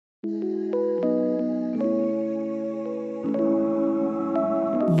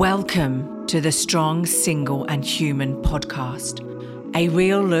Welcome to the Strong, Single and Human podcast, a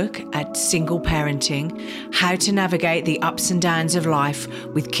real look at single parenting, how to navigate the ups and downs of life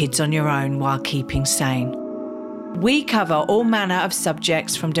with kids on your own while keeping sane. We cover all manner of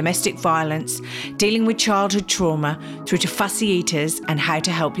subjects from domestic violence, dealing with childhood trauma, through to fussy eaters and how to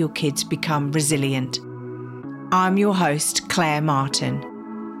help your kids become resilient. I'm your host, Claire Martin.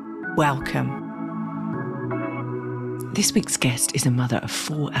 Welcome. This week's guest is a mother of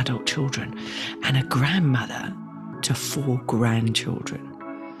 4 adult children and a grandmother to 4 grandchildren.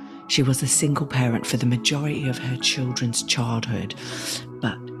 She was a single parent for the majority of her children's childhood,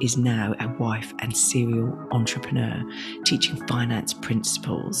 but is now a wife and serial entrepreneur, teaching finance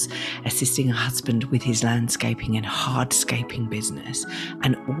principles, assisting her husband with his landscaping and hardscaping business,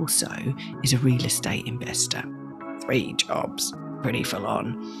 and also is a real estate investor. 3 jobs, pretty full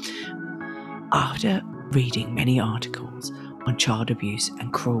on. After reading many articles on child abuse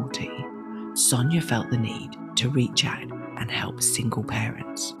and cruelty, Sonia felt the need to reach out and help single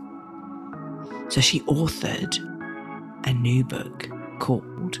parents. So she authored a new book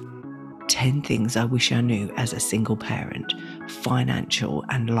called 10 Things I Wish I Knew as a Single Parent, Financial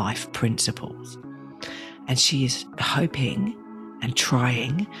and Life Principles. And she is hoping and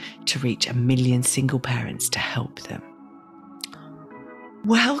trying to reach 1 million single parents to help them.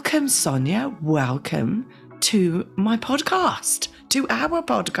 Welcome, Sonia. Welcome to my podcast, to our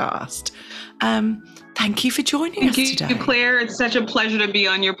podcast. Thank you for joining us today. Thank you, Claire. It's such a pleasure to be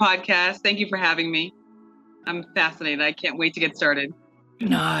on your podcast. Thank you for having me. I'm fascinated. I can't wait to get started.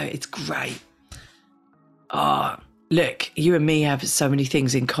 No, it's great. Look, you and me have so many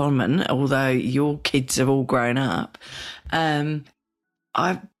things in common, although your kids have all grown up.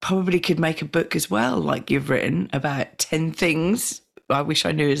 I probably could make a book as well, like you've written, about 10 things I wish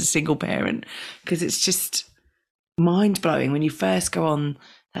I knew as a single parent, because it's just mind-blowing when you first go on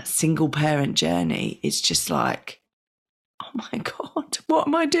that single parent journey. It's just like, oh my God, what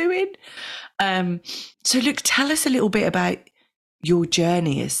am I doing? So look, tell us a little bit about your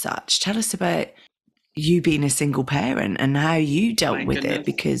journey as such. Tell us about you being a single parent and how you dealt with it,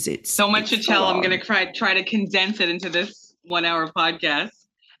 because it's so much to tell. I'm going to try to condense it into this 1-hour podcast.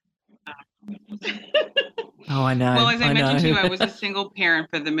 Oh, I know. Well, as I mentioned to you, I was a single parent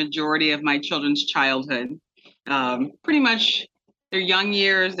for the majority of my children's childhood. Pretty much their young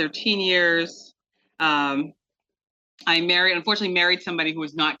years, their teen years. I unfortunately married somebody who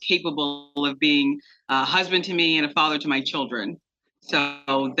was not capable of being a husband to me and a father to my children.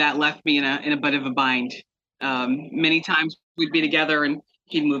 So that left me in a bit of a bind. Many times we'd be together and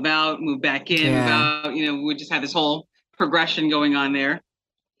he'd move out, move back in, move out. We just had this whole progression going on there.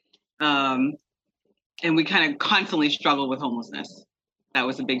 And we kind of constantly struggled with homelessness. That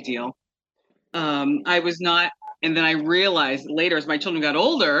was a big deal. And then I realized later as my children got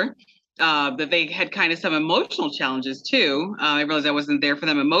older, that they had kind of some emotional challenges too. I realized I wasn't there for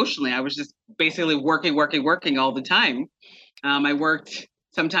them emotionally. I was just basically working all the time. I worked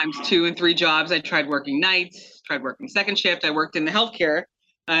sometimes 2 and 3 jobs. I tried working nights, tried working second shift. I worked in the healthcare,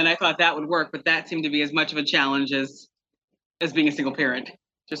 and I thought that would work, but that seemed to be as much of a challenge as being a single parent,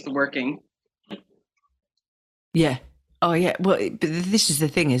 just the working. Yeah. Oh, yeah. Well, but this is the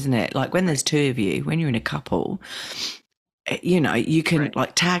thing, isn't it? Like when there's 2 of you, when you're in a couple, you can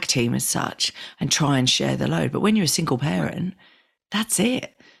like tag team as such and try and share the load. But when you're a single parent, that's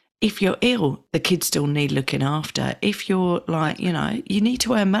it. If you're ill, the kids still need looking after. If you're like, you need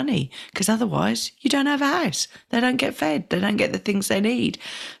to earn money, because otherwise you don't have a house. They don't get fed. They don't get the things they need.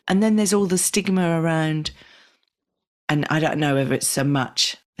 And then there's all the stigma around, and I don't know whether it's so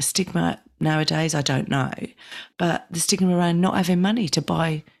much a stigma nowadays, I don't know, but the stigma around not having money to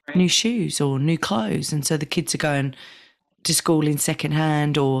buy new shoes or new clothes. And so the kids are going to school in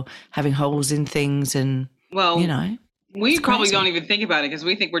secondhand or having holes in things. And, we probably don't even think about it because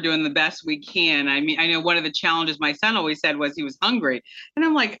we think we're doing the best we can. I mean, I know one of the challenges my son always said was he was hungry. And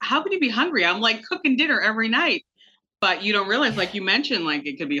I'm like, how can you be hungry? I'm like cooking dinner every night. But you don't realize, like you mentioned, like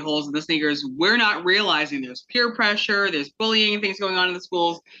it could be holes in the sneakers. We're not realizing there's peer pressure, there's bullying and things going on in the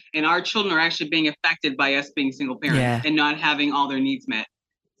schools. And our children are actually being affected by us being single parents and not having all their needs met.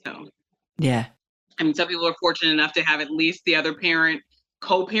 So, yeah. I mean, some people are fortunate enough to have at least the other parent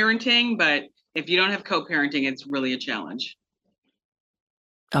co-parenting. But if you don't have co-parenting, it's really a challenge.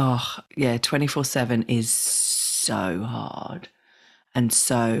 Oh, yeah. 24/7 is so hard. And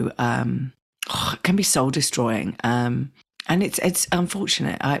so, it can be soul destroying. And it's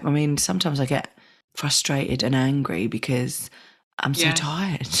unfortunate. I mean, sometimes I get frustrated and angry because I'm so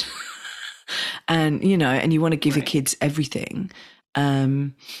tired. And, and you want to give your kids everything.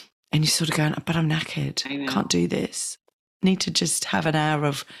 And you're sort of going, but I'm knackered. I know. Can't do this. Need to just have an hour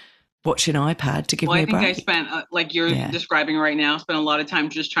of watching iPad to give me a break. I spent, like you're describing right now, spent a lot of time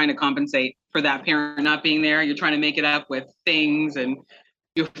just trying to compensate for that parent not being there. You're trying to make it up with things, and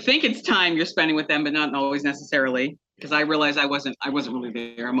you think it's time you're spending with them, but not always necessarily. Because I realized I wasn't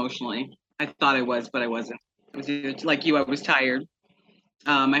really there emotionally. I thought I was, but I wasn't. It was either, like you, I was tired.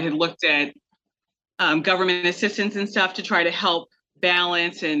 I had looked at government assistance and stuff to try to help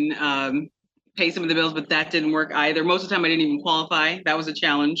balance and pay some of the bills, but that didn't work either. Most of the time I didn't even qualify. That was a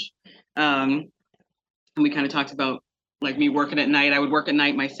challenge. And we kind of talked about like me working at night. I would work at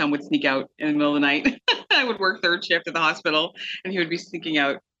night. My son would sneak out in the middle of the night. I would work third shift at the hospital and he would be sneaking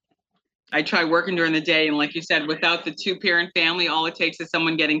out. I try working during the day. And like you said, without the 2-parent family, all it takes is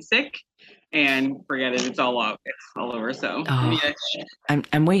someone getting sick and forget it. It's all out. It's all over. So,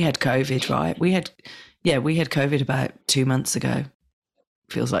 and we had COVID, right? We had COVID about 2 months ago.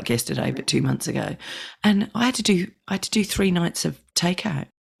 Feels like yesterday, but 2 months ago. And I had to do 3 nights of takeout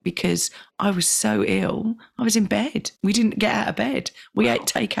because I was so ill. I was in bed. We didn't get out of bed. We ate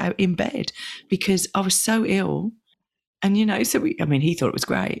takeout in bed because I was so ill. And, so he thought it was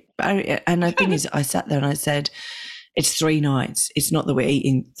great. And the thing is, I sat there and I said, it's 3 nights. It's not that we're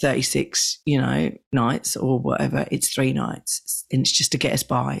eating 36, nights or whatever. It's 3 nights. And it's just to get us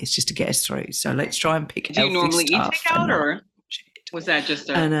by. It's just to get us through. So let's try and pick Do you normally eat takeout or was that just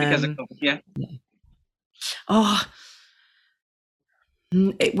because of COVID? Yeah.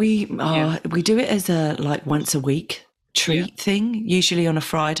 We do it as a once a week treat thing, usually on a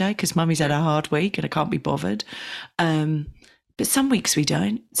Friday because Mummy's had a hard week and I can't be bothered. But some weeks we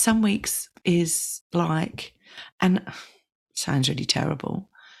don't. Some weeks is and sounds really terrible,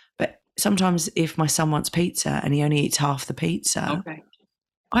 but sometimes if my son wants pizza and he only eats half the pizza,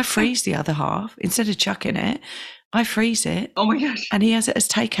 I freeze the other half instead of chucking it. I freeze it. Oh my gosh. And he has it as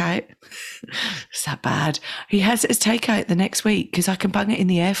takeout. Is that bad? He has it as takeout the next week because I can bung it in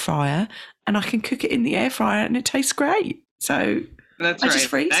the air fryer and I can cook it in the air fryer and it tastes great. So that's I just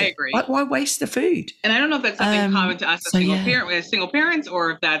freeze it. I agree. Why waste the food? And I don't know if that's something common to us as single parents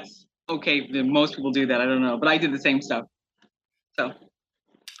or if that's okay. Most people do that. I don't know. But I did the same stuff. So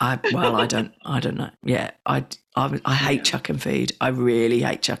I don't know. Yeah, I hate chucking food. I really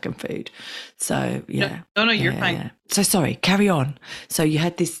hate chucking food. So yeah. No, you're fine. Yeah. So sorry, carry on. So you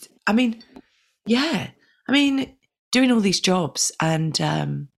had this. Doing all these jobs and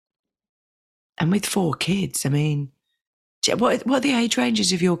with 4 kids. What are the age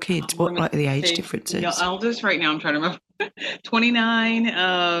ranges of your kids? What are the age differences? The eldest right now, I'm trying to remember.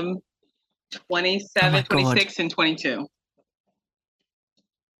 29, 27, 26, and 22.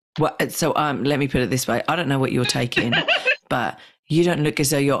 Well, so let me put it this way. I don't know what you're taking, but you don't look as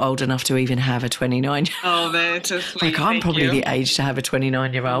though you're old enough to even have a 29-year-old. Oh, that's so sweet. I'm probably the age to have a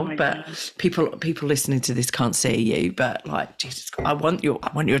 29-year-old, but gosh. People listening to this can't see you. But Jesus, I want your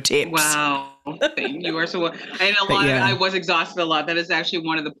tips. Wow, you are so. And a lot. I was exhausted a lot. That is actually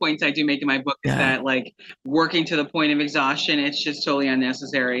one of the points I do make in my book. Is that working to the point of exhaustion? It's just totally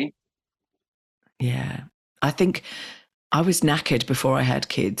unnecessary. Yeah, I think. I was knackered before I had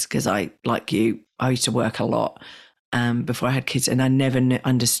kids because I used to work a lot before I had kids, and I never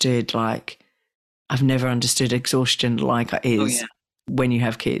understood I've never understood exhaustion like it is when you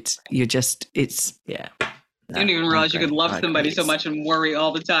have kids. You just you don't even realize you could love somebody so much and worry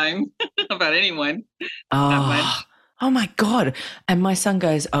all the time about anyone. Oh my God! And my son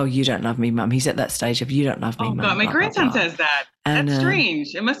goes, "Oh, you don't love me, Mum." He's at that stage of "You don't love me, Mum." God, my grandson says that. And, that's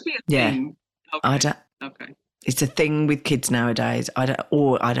strange. It must be a thing. Yeah, I don't. Okay. It's a thing with kids nowadays. I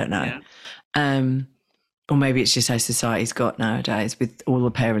don't know. Yeah. Or maybe it's just how society's got nowadays with all the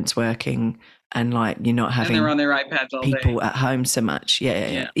parents working and you're not having and they're on their iPads all people day. At home so much.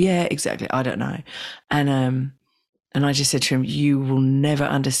 Yeah, exactly. I don't know. And I just said to him, you will never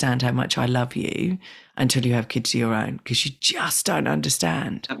understand how much I love you until you have kids of your own because you just don't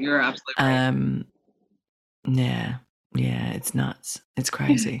understand. You're absolutely right. Yeah, it's nuts. It's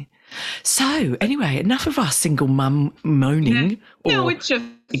crazy. So anyway, enough of our single mum moaning or it's just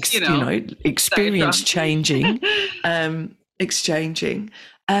experience changing, exchanging.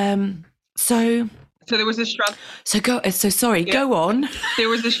 So there was a struggle. Go on. There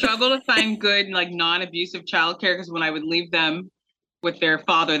was a struggle to find good non-abusive childcare because when I would leave them with their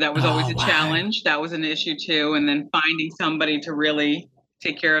father, that was always a challenge. That was an issue too, and then finding somebody to really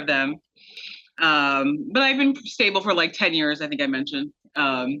take care of them. But I've been stable for 10 years. I think I mentioned.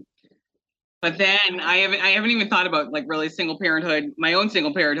 But then I haven't even thought about really my own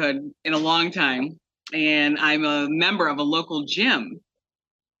single parenthood in a long time. And I'm a member of a local gym.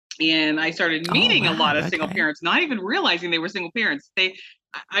 And I started meeting a lot of single parents, not even realizing they were single parents.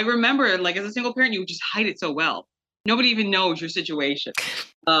 I remember, like, as a single parent, you would just hide it so well. Nobody even knows your situation.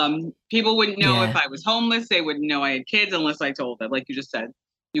 People wouldn't know if Yeah. I was homeless. They wouldn't know I had kids unless I told them, like you just said.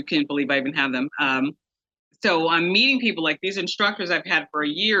 You can't believe I even have them. So I'm meeting people like these instructors I've had for a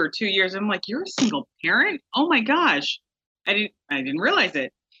year or 2 years. I'm like, you're a single parent? Oh my gosh. I didn't realize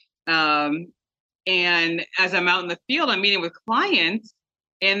it. Um, and as I'm out in the field, I'm meeting with clients,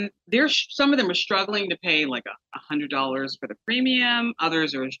 and there's some of them are struggling to pay like $100 for the premium.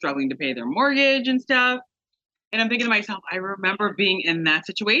 Others are struggling to pay their mortgage and stuff. And I'm thinking to myself, I remember being in that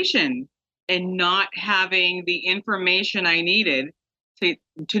situation and not having the information I needed to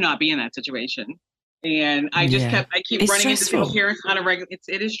to not be in that situation. And Yeah. I keep It's running into single stressful. parents on a regular.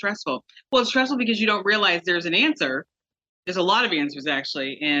 It is stressful. Well, it's stressful because you don't realize there's an answer. There's a lot of answers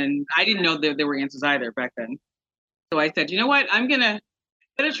actually, and I didn't know there were answers either back then. So I said, you know what? Instead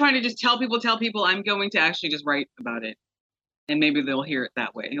of trying to just tell people, I'm going to actually just write about it, and maybe they'll hear it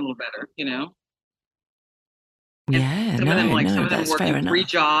that way a little better, you know. And Yeah, some no, of them that's fair working three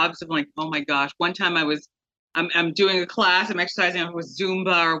enough. jobs. I'm like, oh my gosh. One time I'm doing a class, I'm exercising, it was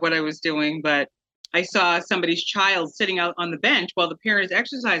Zumba or what I was doing, but I saw somebody's child sitting out on the bench while the parent is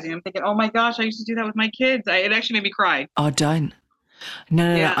exercising. I'm thinking, oh my gosh, I used to do that with my kids. It actually made me cry. I don't.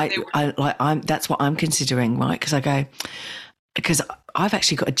 No. Yeah, they were. I like. That's what I'm considering, right? Because I've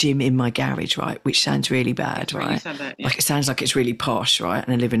actually got a gym in my garage, right? Which sounds really bad, That's right. You right? said that. Yeah. Like it sounds like it's really posh, right?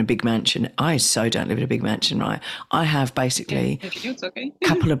 And I live in a big mansion. I so don't live in a big mansion, right? I have basically If you do, it's okay.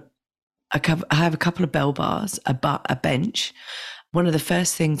 I have a couple of bell bars, a bench. One of the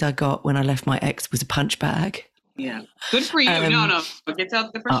first things I got when I left my ex was a punch bag. Yeah. Good for you. No. It gets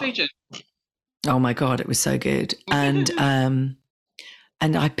out the frustration. Oh my God, it was so good. And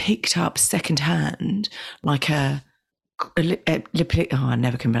I picked up secondhand like I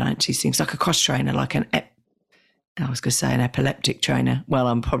never can pronounce these things, like a cross trainer, like I was going to say an epileptic trainer. Well,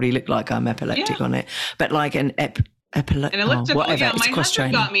 I'm probably look like I'm epileptic on it, but like an elliptical, whatever. yeah, It's my a cross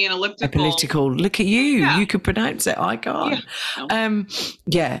husband trainer. got me an elliptical. Elliptical. Look at you. Yeah. You could pronounce it. I can't. Yeah.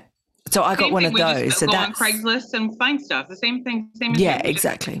 Yeah. So I got Same one thing, of those. So go on that's Craigslist and find stuff. The same thing. Same as yeah, you.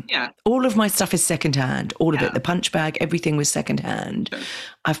 exactly. Yeah. All of my stuff is secondhand. All of Yeah. it. The punch bag, everything was secondhand. Sure.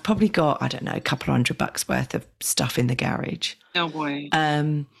 I've probably got, I don't know, a couple $100 worth of stuff in the garage. Oh boy.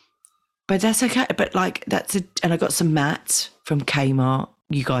 But that's okay. But like and I got some mats from Kmart.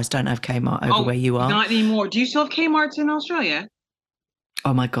 You guys don't have Kmart over where you are. Not anymore. Do you still have Kmart's in Australia?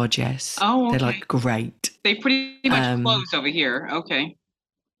 Oh my God, yes. Oh, okay. They're like great. They pretty much closed over here. Okay.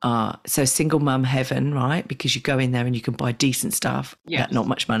 So single mum heaven, right? Because you go in there and you can buy decent stuff at not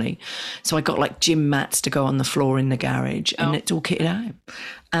much money. So I got like gym mats to go on the floor in the garage, and it's all kitted out.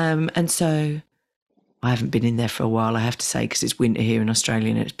 And so I haven't been in there for a while, I have to say, because it's winter here in Australia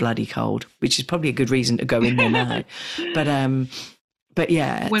and it's bloody cold, which is probably a good reason to go in there now. But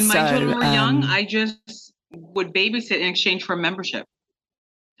yeah. When my children were young, I just would babysit in exchange for a membership.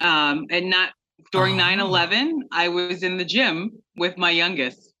 And not during 9/11, I was in the gym with my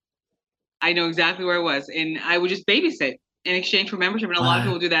youngest. I know exactly where I was, and I would just babysit in exchange for membership. And a lot of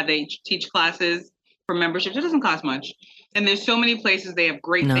people do that. They teach classes for memberships. It doesn't cost much. And there's so many places they have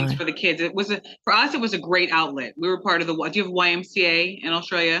great things for the kids. For us, it was a great outlet. We were part of do you have YMCA in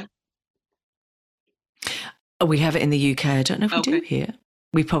Australia? We have it in the UK. I don't know if we do here.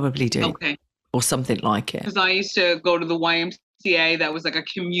 We probably do. Okay. Or something like it. Because I used to go to the YMCA. That was like a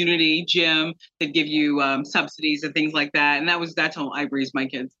community gym that give you subsidies and things like that. And that's how I raised my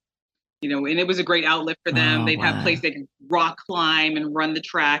kids. You know, and it was a great outlet for them. They'd have a place they could rock climb and run the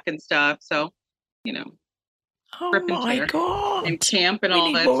track and stuff. So, you know. Oh my God. And camp and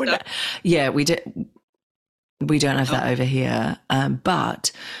all that stuff. Yeah, we don't have that over here.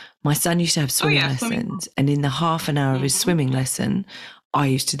 But my son used to have swimming lessons. And in the half an hour of his swimming lesson, I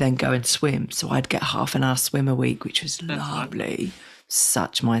used to then go and swim. So I'd get half an hour swim a week, which was lovely.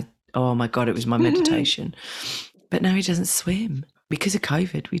 Oh my God, it was my meditation. But now he doesn't swim. Because of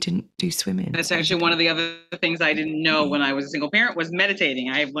COVID, we didn't do swimming. That's actually one of the other things I didn't know when I was a single parent was meditating.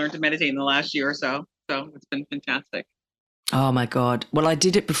 I have learned to meditate in the last year or so. So it's been fantastic. Oh my God. Well, I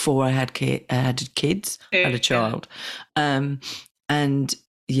did it before I had kids. I had a child. And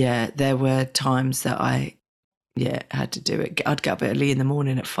yeah, there were times that I had to do it. I'd get up early in the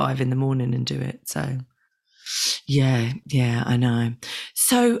morning at 5 a.m. and do it. So yeah, I know.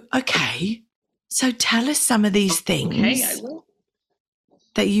 So, okay. So tell us some of these things. Okay, I will.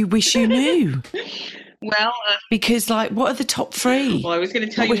 That you wish you knew. Well, because like, what are the top 3? Well, I was going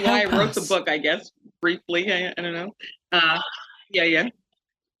to tell you why I wrote the book, I guess, briefly. I don't know. Yeah.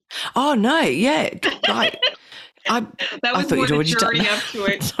 Oh no, yeah. Like, that was more the journey up to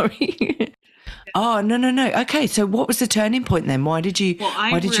it. Sorry. Oh, no. Okay, so what was the turning point then? Why did you Well,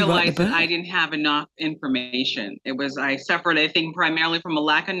 I write the realized that book? I didn't have enough information. I suffered, I think, primarily from a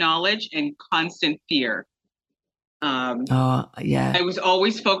lack of knowledge and constant fear. Oh, yeah. I was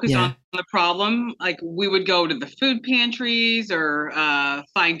always focused Yeah. on the problem. Like we would go to the food pantries or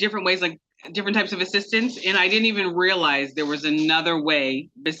find different ways, like different types of assistance. And I didn't even realize there was another way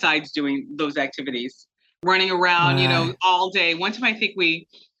besides doing those activities. Running around, Wow. all day. One time I think we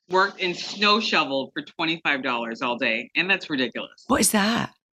worked and snow shoveled for $25 all day. And that's ridiculous. What is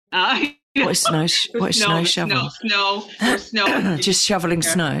that? Uh, What is snow shovel? there was snow. Just shoveling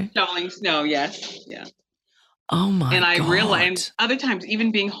snow. Shoveling snow, yes. Yeah. Oh my And I realized, God. and other times,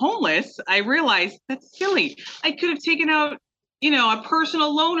 even being homeless, I realized that's silly. I could have taken out, a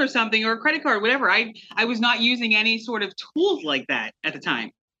personal loan or something, or a credit card, whatever. I was not using any sort of tools like that at the time.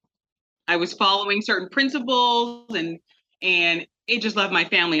 I was following certain principles, and it just left my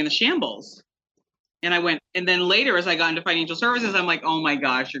family in the shambles. And then later, as I got into financial services, I'm like, oh my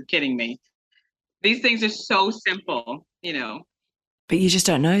gosh, you're kidding me. These things are so simple. But you just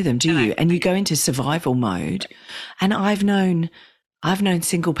don't know them, do you? And you go into survival mode. And I've known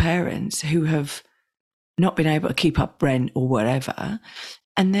single parents who have not been able to keep up rent or whatever,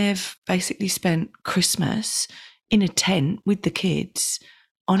 and they've basically spent Christmas in a tent with the kids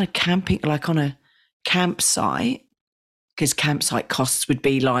on a campsite, because campsite costs would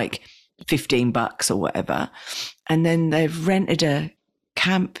be like $15 or whatever. And then they've rented a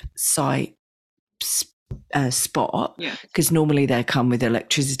campsite spot, because normally they come with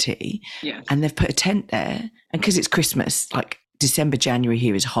electricity, and they've put a tent there, and because it's Christmas, like December, January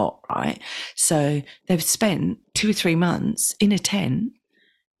here is hot, right? So they've spent 2 or 3 months in a tent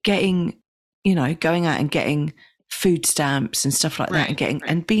going out and getting food stamps and stuff like that, and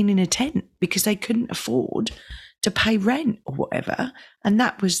and being in a tent because they couldn't afford to pay rent or whatever. And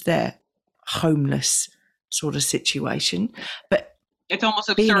that was their homeless sort of situation. But it's almost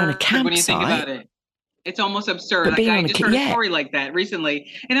absurd being on a campsite, when you think about it. It's almost absurd. Like I just heard a story like that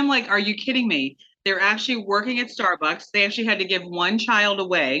recently, and I'm like, are you kidding me? They're actually working at Starbucks. They actually had to give one child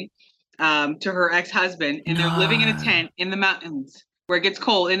away to her ex-husband, and they're living in a tent in the mountains where it gets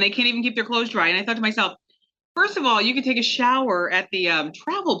cold, and they can't even keep their clothes dry. And I thought to myself, first of all, you could take a shower at the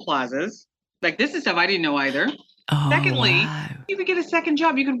travel plazas. Like, this is stuff I didn't know either. Secondly, you could get a second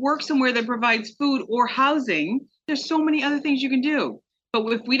job. You could work somewhere that provides food or housing. There's so many other things you can do. But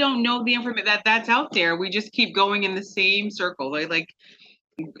if we don't know the information that's out there, we just keep going in the same circle, like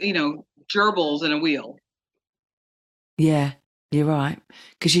gerbils in a wheel. Yeah, you're right.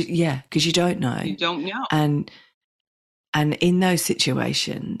 Because you don't know. You don't know. And in those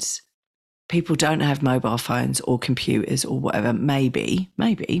situations, people don't have mobile phones or computers or whatever. Maybe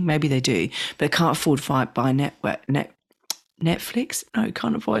they do, but can't afford to buy Netflix. No,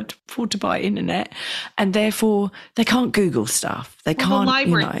 can't afford to buy internet, and therefore they can't Google stuff. They can't. The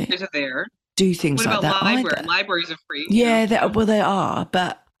libraries are there. Do things like that either. Libraries are free. Yeah, they are.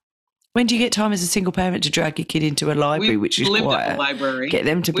 But when do you get time as a single parent to drag your kid into a library, which is quiet? Library. Get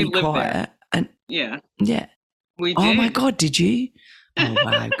them to be quiet. There. And yeah. We did. Oh my God, did you? Oh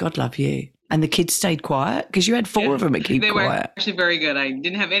wow, God love you. And the kids stayed quiet because you had 4 of them that keep quiet. They were actually very good. I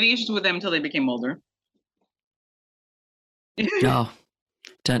didn't have any issues with them until they became older. Oh,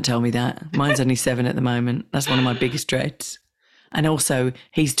 don't tell me that. Mine's only 7 at the moment. That's one of my biggest dreads. And also,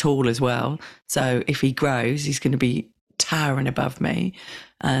 he's tall as well. So if he grows, he's going to be towering above me.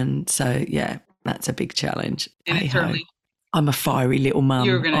 And so, yeah, that's a big challenge. And I'm a fiery little mum.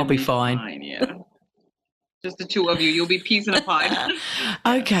 I'll be fine. Yeah. Just the 2 of you. You'll be peas in a pod.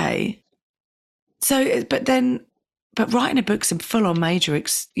 Okay. So, but writing a book's a full-on major,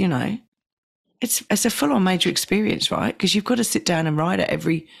 it's a full-on major experience, right? Because you've got to sit down and write it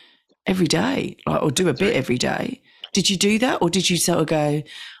every day, or do a bit every day. Did you do that, or did you sort of go,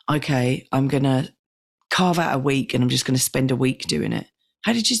 okay, I'm going to carve out a week and I'm just going to spend a week doing it?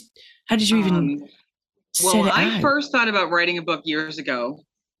 How did you even set it out? I first thought about writing a book years ago.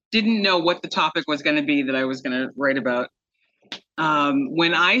 Didn't know what the topic was going to be that I was going to write about.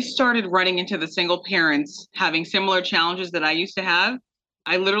 When I started running into the single parents having similar challenges that I used to have,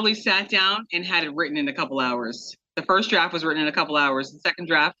 I literally sat down and had it written in a couple hours. The first draft was written in a couple hours. The second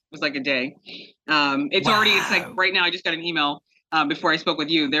draft was like a day. It's like right now I just got an email before I spoke with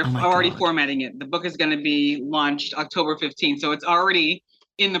you. They're already formatting it. The book is going to be launched October 15th. So it's already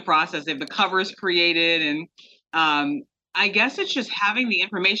in the process. They have the covers created. And I guess it's just having the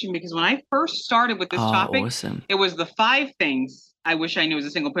information, because when I first started with this topic, it was the 5 things I wish I knew as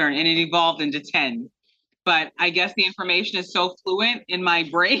a single parent, and it evolved into 10. But I guess the information is so fluent in my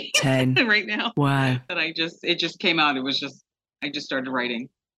brain 10 right now. Wow. That it just came out. I just started writing.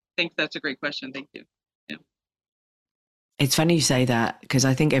 think that's a great question. Thank you. Yeah. It's funny you say that, because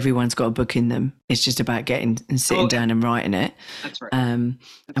I think everyone's got a book in them. It's just about getting and sitting down and writing it. That's right. And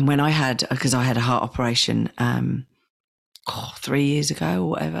when I had a heart operation 3 years ago or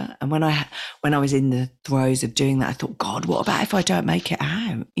whatever, and when I was in the throes of doing that, I thought, God, what about if I don't make it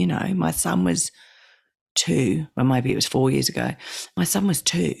out? You know, my son was 2, well, maybe it was 4 years ago. My son was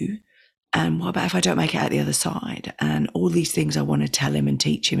 2. And what about if I don't make it out the other side? And all these things I want to tell him and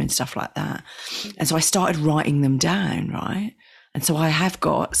teach him and stuff like that. And so I started writing them down, right? And so I have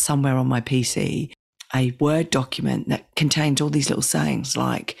got somewhere on my PC a Word document that contains all these little sayings,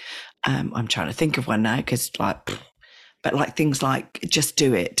 like, I'm trying to think of one now, because but things like, just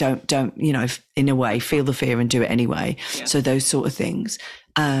do it. Don't, you know, in a way, feel the fear and do it anyway. Yeah. So those sort of things,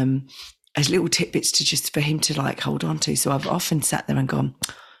 as little tidbits to just for him to like hold on to. So I've often sat there and gone,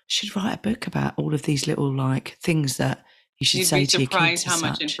 should write a book about all of these little like things that you should say to your kids. You'd be surprised how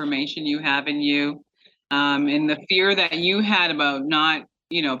much information you have in you, and the fear that you had about not,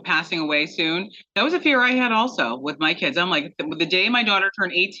 you know, passing away soon. That was a fear I had also with my kids. I'm like, the day my daughter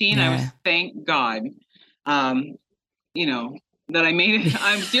turned 18, I was, thank God, you know, that I made it.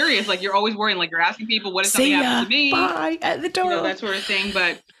 I'm serious. Like, you're always worrying, like you're asking people, what if something happens to me? Bye at the door. You know, that sort of thing.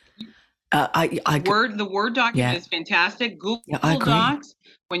 But the Word document is fantastic. Google Docs.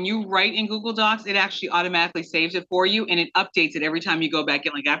 When you write in Google Docs, it actually automatically saves it for you, and it updates it every time you go back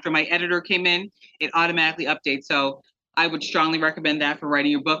in. Like after my editor came in, it automatically updates. So I would strongly recommend that for writing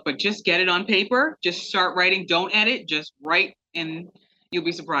your book, but just get it on paper. Just start writing. Don't edit. Just write, and you'll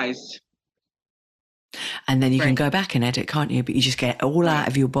be surprised. And then you can go back and edit, can't you? But you just get it all out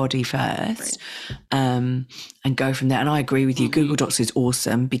of your body first, and go from there. And I agree with you. Google Docs is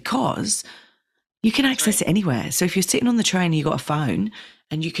awesome because you can access it anywhere. So if you're sitting on the train and you've got a phone,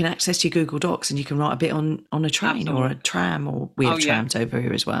 and you can access your Google Docs and you can write a bit on a train or a tram, or we have trams over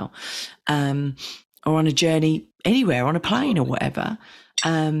here as well, or on a journey anywhere, on a plane or whatever.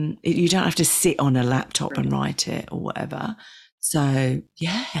 You don't have to sit on a laptop and write it or whatever. So,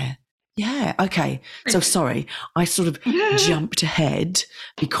 yeah. Okay. So sorry, I sort of jumped ahead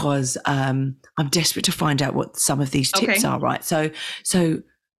because I'm desperate to find out what some of these tips are, right? So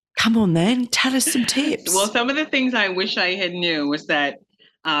come on then, tell us some tips. Well, some of the things I wish I had knew was that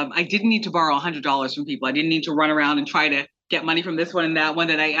I didn't need to borrow $100 from people. I didn't need to run around and try to get money from this one and that one,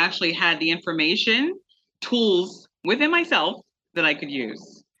 that I actually had the information, tools within myself that I could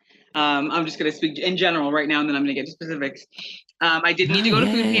use. I'm just going to speak in general right now, and then I'm going to get to specifics. I didn't need to go to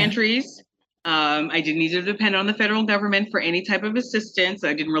food pantries. I didn't need to depend on the federal government for any type of assistance.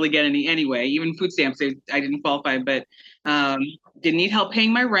 I didn't really get any anyway. Even food stamps, I didn't qualify, but didn't need help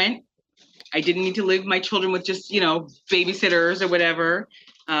paying my rent. I didn't need to leave my children with just, you know, babysitters or whatever.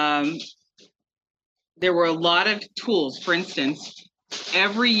 There were a lot of tools. For instance,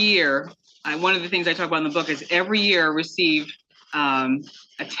 every year, one of the things I talk about in the book is every year I receive a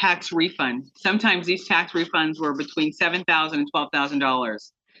tax refund. Sometimes these tax refunds were between $7,000 and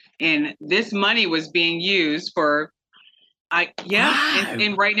 $12,000. And this money was being used for,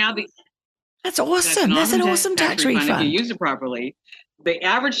 and right now that's awesome. That's an awesome tax refund if you use it properly. The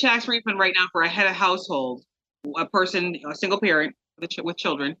average tax refund right now for a head of household, a single parent with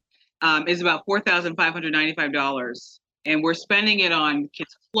children, is about $4,595. And we're spending it on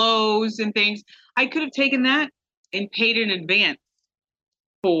kids' clothes and things. I could have taken that and paid in advance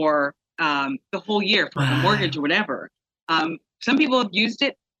for the whole year for a mortgage or whatever. Some people have used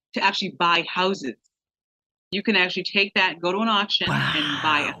it to actually buy houses. You can actually take that, go to an auction and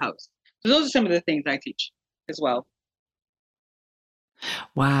buy a house. So those are some of the things I teach as well.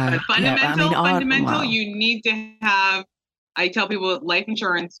 Wow. But fundamental, you need to have, I tell people life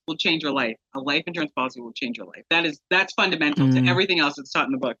insurance will change your life. A life insurance policy will change your life. That's fundamental to everything else that's taught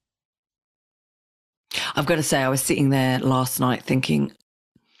in the book. I've got to say, I was sitting there last night thinking,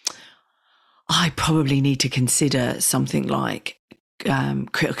 I probably need to consider something like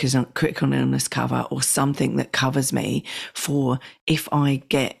critical illness cover, or something that covers me for if I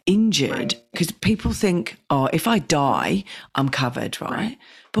get injured. Because people think, oh, if I die, I'm covered, right?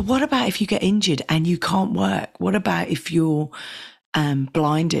 But what about if you get injured and you can't work? What about if you're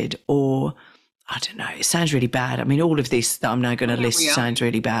blinded, or I don't know, it sounds really bad. I mean, all of this that I'm now going to list sounds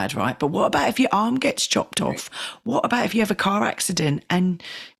really bad, right? But what about if your arm gets chopped off? What about if you have a car accident and,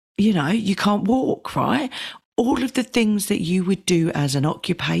 you know, you can't walk, right? All of the things that you would do as an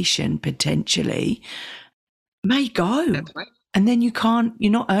occupation potentially may go. That's right. And then you're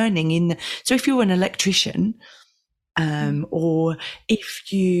not earning so if you're an electrician, or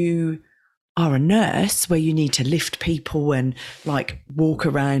if you are a nurse where you need to lift people and like walk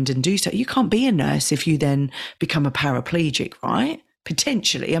around and do so, you can't be a nurse if you then become a paraplegic, right?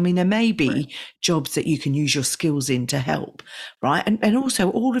 potentially. I mean, there may be jobs that you can use your skills in to help, right? And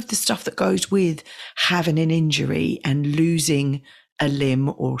also all of the stuff that goes with having an injury and losing a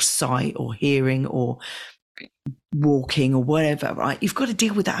limb or sight or hearing or walking or whatever, right? You've got to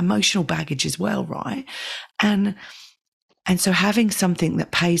deal with that emotional baggage as well, right? And so having something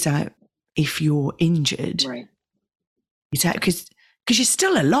that pays out if you're injured, Right. is that because you're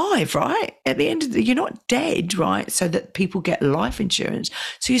still alive, right? At the end of you're not dead, right? So that people get life insurance.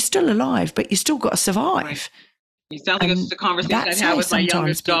 So you're still alive, but you still got to survive. Right. You sound like it's a conversation I that's had why with my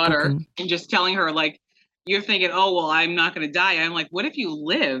youngest sometimes people daughter, and just telling her, like, you're thinking, oh, well, I'm not going to die. I'm like, what if you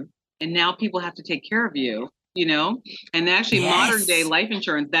live and now people have to take care of you, you know? And actually, modern day life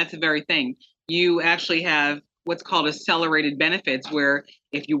insurance, that's the very thing. You actually have what's called accelerated benefits, where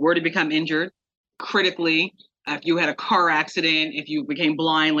if you were to become injured critically, if you had a car accident, if you became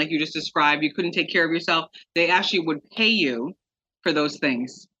blind, like you just described, you couldn't take care of yourself, they actually would pay you for those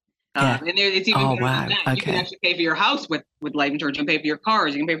things. And it's even better than that. Okay. You can actually pay for your house with life insurance. You can pay for your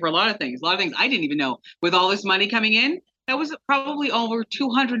cars. You can pay for a lot of things. A lot of things I didn't even know. With all this money coming in, that was probably over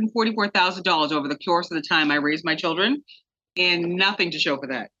 $244,000 over the course of the time I raised my children, and nothing to show for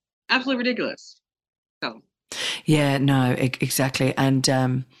that. Absolutely ridiculous. So. Yeah, no, exactly.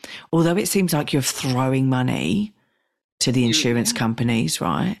 And although it seems like you're throwing money to the insurance companies,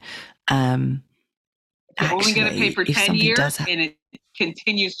 right? You're only going to pay for 10 years, and it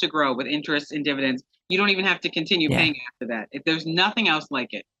continues to grow with interest and dividends. You don't even have to continue paying after that. If there's nothing else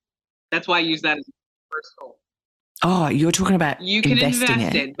like it. That's why I use that as a first goal. Oh, you're talking about you can invest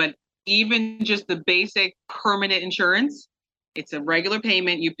it, but even just the basic permanent insurance, it's a regular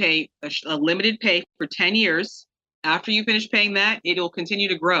payment. You pay a limited pay for 10 years. After you finish paying that, it'll continue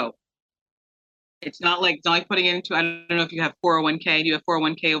to grow. It's not like putting it into, I don't know if you have 401k. Do you have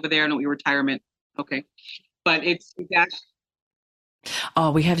 401k over there? I know your retirement. Okay. But it's actually.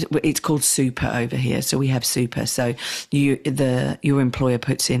 Oh, it's called super over here. So we have super. So your employer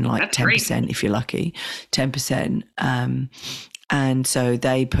puts in like 10% if you're lucky, 10%. And so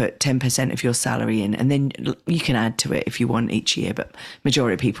they put 10% of your salary in, and then you can add to it if you want each year, but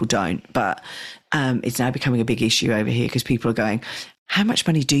majority of people don't. But it's now becoming a big issue over here because people are going, how much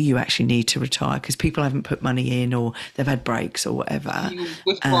money do you actually need to retire? Because people haven't put money in, or they've had breaks or whatever. You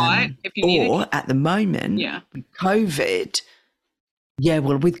withdraw it if you need it. Or at the moment, with COVID,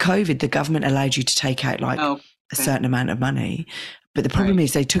 with COVID, the government allowed you to take out a certain amount of money. But the problem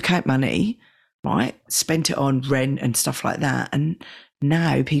is they took out money, right, spent it on rent and stuff like that. And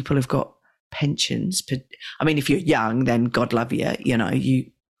now people have got pensions. I mean, if you're young, then God love you, you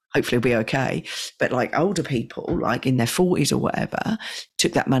hopefully will be okay. But like older people, like in their 40s or whatever,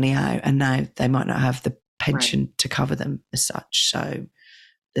 took that money out, and now they might not have the pension to cover them as such. So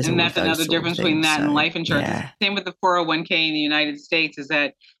there's that's another difference between that and life insurance. Yeah. Same with the 401k in the United States is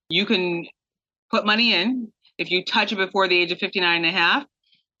that you can put money in. If you touch it before the age of 59 and a half,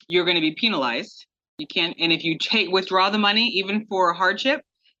 you're going to be penalized. You can't, and if you withdraw the money, even for a hardship,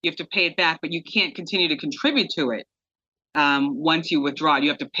 you have to pay it back, but you can't continue to contribute to it. Once you withdraw, you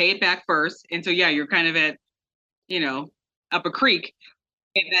have to pay it back first. And so, you're kind of at, up a creek.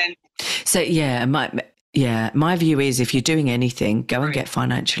 And then. So, my view is if you're doing anything, go and get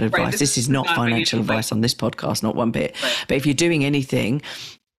financial advice. This is not financial advice on this podcast, not one bit. Right. But if you're doing anything,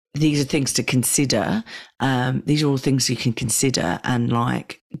 these are things to consider. These are all things you can consider, and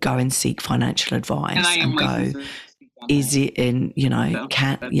go and seek financial advice and go, is it in, I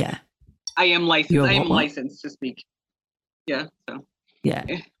am licensed. I am licensed to speak. Yeah. So. Yeah.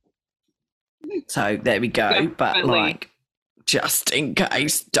 So there we go. But just in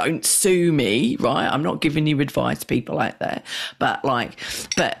case, don't sue me, right? I'm not giving you advice, people out there. But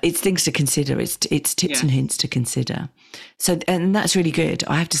it's things to consider. It's tips and hints to consider. So, and that's really good.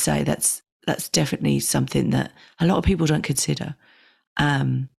 I have to say that's definitely something that a lot of people don't consider.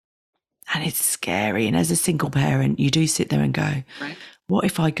 And it's scary. And as a single parent, you do sit there and go, what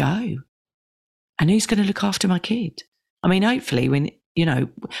if I go? And who's going to look after my kid? I mean, hopefully when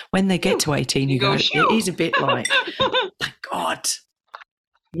they get to 18, you go, it is a bit like, thank God.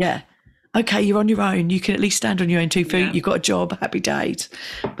 Yeah. Okay, you're on your own. You can at least stand on your own 2 feet. Yeah. You've got a job. Happy days.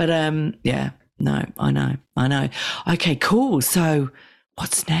 But no, I know. Okay, cool. So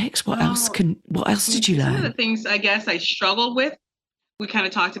what's next? What else did you learn? Some of the things I guess I struggled with, we kind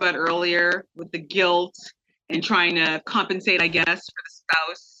of talked about earlier with the guilt and trying to compensate, I guess, for the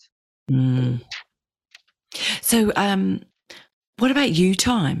spouse. Mm. So, what about you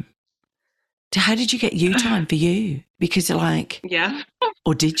time? How did you get you time for you? Because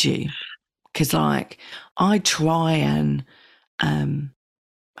or did you? Because I try and,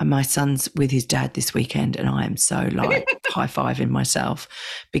 my son's with his dad this weekend, and I am so like high-fiving myself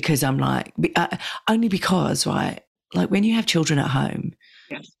because I'm like, only because, right, like when you have children at home,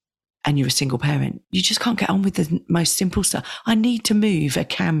 yes, and you're a single parent, you just can't get on with the most simple stuff. I need to move a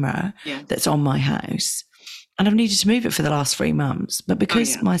camera that's on my house, and I've needed to move it for the last 3 months. But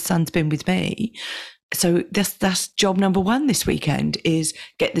because my son's been with me, so that's job number one this weekend is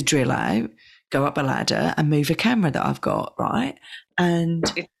get the drill out, go up a ladder and move a camera that I've got, right? And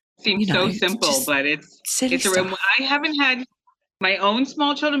it seems so simple, but it's silly stuff. I haven't had my own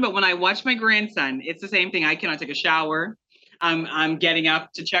small children, but when I watch my grandson, it's the same thing. I cannot take a shower. I'm getting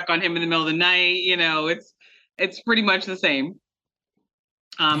up to check on him in the middle of the night. You know, it's pretty much the same.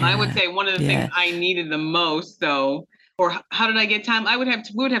 I would say one of the things I needed the most, though, or how did I get time? We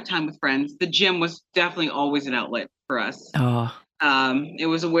would have time with friends. The gym was definitely always an outlet for us. Oh. It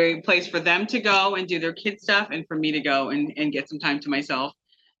was a place for them to go and do their kid stuff, and for me to go and get some time to myself.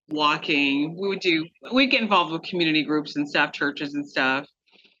 Walking, we'd get involved with community groups and stuff, churches and stuff.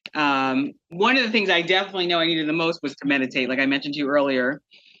 One of the things I definitely know I needed the most was to meditate, like I mentioned to you earlier.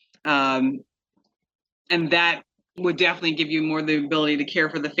 And that would definitely give you more the ability to care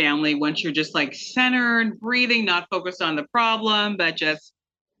for the family once you're just like centered, breathing, not focused on the problem, but just,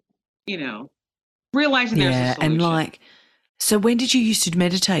 realizing there's a solution. And like, so when did you used to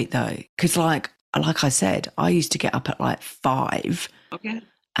meditate though? Because like I said, I used to get up at like 5. Okay.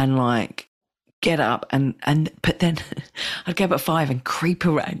 And like get up but then I'd get up at 5 and creep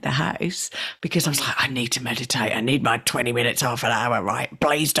around the house because I was like, I need to meditate. I need my 20 minutes, half an hour, right?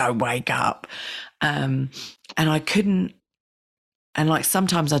 Please don't wake up. And I couldn't. And like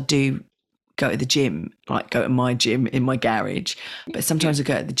sometimes I do go to the gym, like go to my gym in my garage, but sometimes I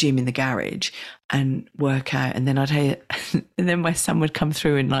go to the gym in the garage and work out, and then I'd hear, and then my son would come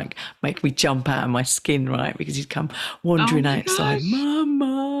through and like make me jump out of my skin, right? Because he'd come wandering outside,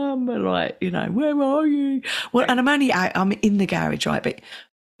 Mum, like, where are you? Well, and I'm only out, I'm in the garage, right? But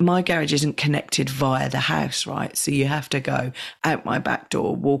my garage isn't connected via the house, right? So you have to go out my back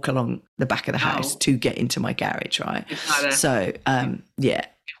door, walk along the back of the house to get into my garage, right? So, yeah.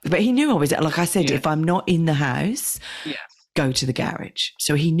 But he knew I was, like I said, if I'm not in the house, go to the garage.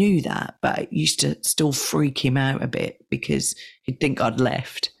 So he knew that, but it used to still freak him out a bit because he'd think I'd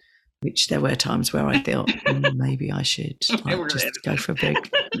left, which there were times where I thought, maybe I should just go for a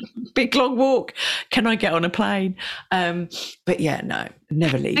big long walk. Can I get on a plane? But yeah, no,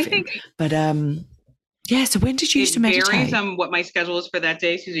 never leaving. But so when did you used to meditate? It varies on what my schedule is for that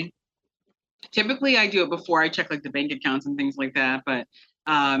day, Susie. Typically I do it before I check like the bank accounts and things like that, but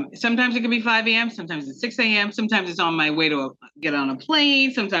sometimes it can be 5 a.m., sometimes it's 6 a.m., sometimes it's on my way to get on a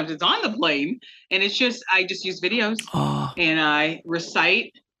plane, sometimes it's on the plane, and it's just, I just use videos and I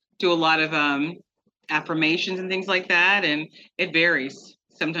recite, do a lot of affirmations and things like that, and it varies.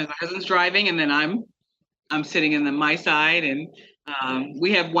 Sometimes my husband's driving and then I'm sitting in my side, and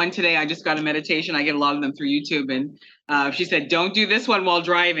we have one today. I just got a meditation. I get a lot of them through YouTube, and she said, don't do this one while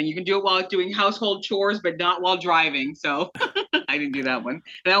driving. You can do it while doing household chores, but not while driving. So I didn't do that one.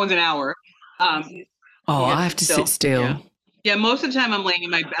 That one's an hour. I have to sit still. Yeah, most of the time I'm laying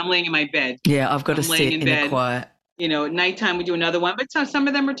in my bed. Yeah, I've got to sit in the quiet. At nighttime we do another one, but some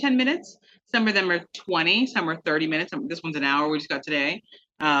of them are 10 minutes. Some of them are 20, some are 30 minutes. This one's an hour we just got today.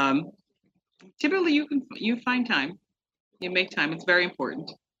 Typically you find time. You make time. It's very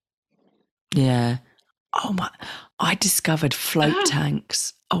important. Yeah. Oh my, I discovered float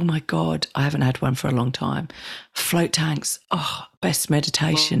tanks. Oh my God. I haven't had one for a long time. Float tanks. Oh, best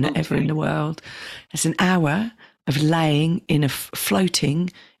meditation ever in the world. It's an hour of laying in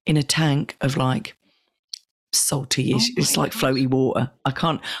floating in a tank of like salty-ish. It's like floaty water.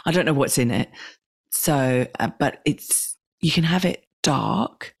 I don't know what's in it. So, but you can have it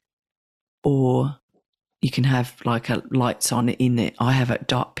dark, or you can have like lights on in it. I have it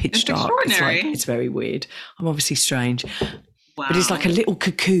dark, pitch dark. It's very weird. I'm obviously strange. Wow. But it's like a little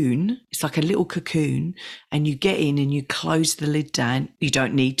cocoon. It's like a little cocoon, and you get in and you close the lid down. You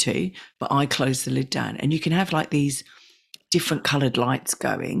don't need to, but I close the lid down, and you can have like these different coloured lights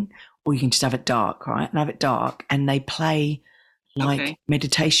going, or you can just have it dark, right? And have it dark, and they play like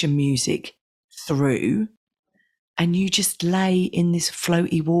meditation music through, and you just lay in this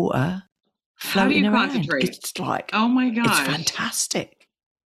floaty water. How do you concentrate? It's like, oh my God, it's fantastic.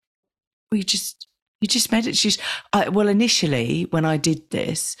 You just meditate. Well, initially when I did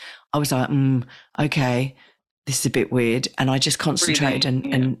this, I was like, okay, this is a bit weird, and I just concentrated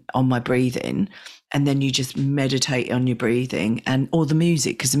and on my breathing, and then you just meditate on your breathing or the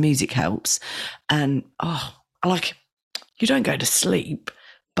music, because the music helps, and you don't go to sleep,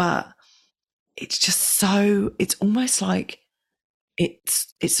 but it's just it's almost like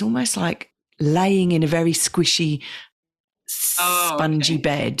it's almost like laying in a very squishy, spongy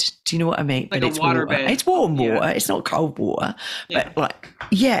bed. Do you know what I mean? Like but it's a water water. bed. It's warm water. It's not cold water. Yeah. But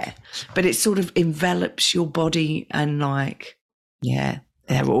but it sort of envelops your body and like,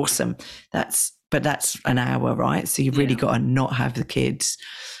 they're awesome. That's an hour, right? So you've really got to not have the kids.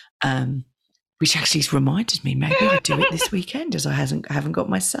 Which actually reminded me, maybe I do it this weekend as I haven't got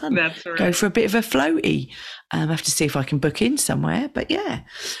my son. That's right. Go for a bit of a floaty. I have to see if I can book in somewhere. But so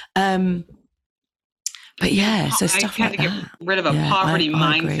stuff like that. I had to get rid of a poverty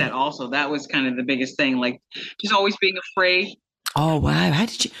mindset also. That was kind of the biggest thing, like just always being afraid. Oh, wow. How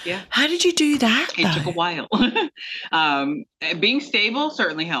did you do that? It took a while. Being stable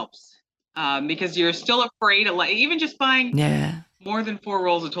certainly helps because you're still afraid of, like, even just buying more than 4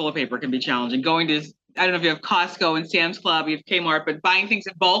 rolls of toilet paper can be challenging. Going to, I don't know if you have Costco and Sam's Club, you have Kmart, but buying things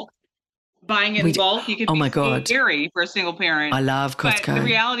in bulk, you can be scary for a single parent. I love Costco. But the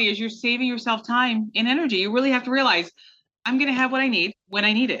reality is you're saving yourself time and energy. You really have to realize, I'm going to have what I need when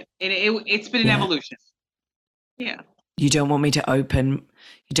I need it. And it's been an evolution. Yeah. You don't want me to open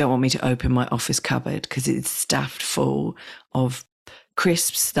my office cupboard because it's stuffed full of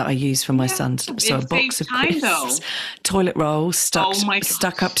crisps that I use for my son's. So a box of crisps, toilet rolls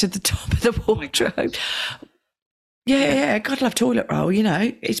stuck up to the top of the wardrobe. God love toilet roll. You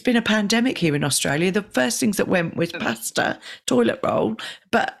know, it's been a pandemic here in Australia. The first things that went was pasta, toilet roll.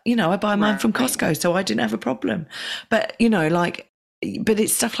 But, you know, I buy mine from Costco, so I didn't have a problem. But, you know, but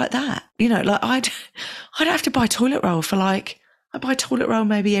it's stuff like that. You know, like I'd have to buy toilet roll for I buy toilet roll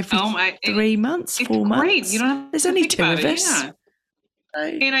maybe every 3 months, 4 months. Great. You don't have There's only 2 of us. Yeah.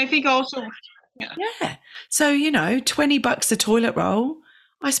 And I think also, so, you know, $20 a toilet roll.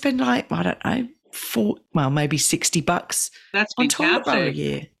 I spend I don't know, maybe $60 That's on toilet roll a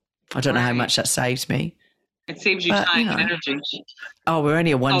year. I don't know how much that saves me. It saves you time and energy. Oh, we're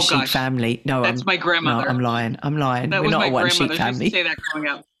only a one-sheet family. No, that's my grandmother. No, I'm lying. We're not a one-sheet She family. used to say that growing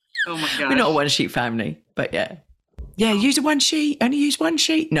up. Oh my gosh. We're not a one-sheet family, but use a one sheet. Only use one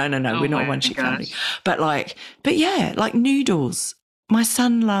sheet. No. We're not a one-sheet family. But like noodles. My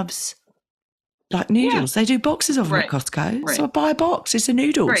son loves noodles. They do boxes of them at Costco. So I buy a box. It's the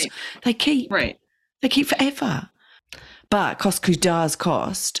noodles. They keep forever. But Costco does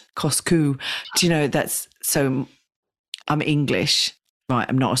cost. Costco, do you know, that's, so I'm English, right?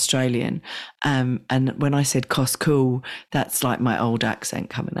 I'm not Australian. And when I said Costco, that's like my old accent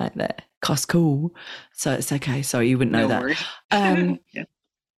coming out there. Costco. So it's okay. Sorry, you wouldn't know that.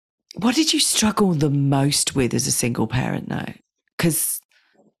 What did you struggle the most with as a single parent though? Because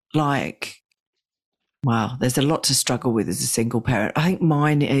there's a lot to struggle with as a single parent. I think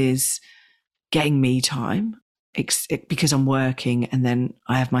mine is getting me time because I'm working and then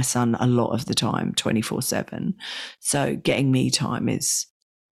I have my son a lot of the time, 24/7. So getting me time is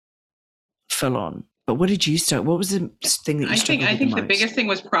full on. But what did you start? What was the thing that you struggled with? I think the biggest thing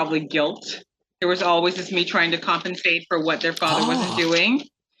was probably guilt. There was always this me trying to compensate for what their father wasn't doing.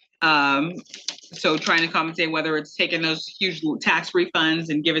 So trying to compensate, whether it's taking those huge tax refunds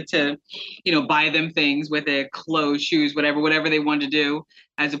and give it to, buy them things with their clothes, shoes, whatever they wanted to do,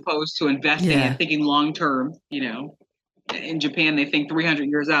 as opposed to investing and thinking long term. In Japan, they think 300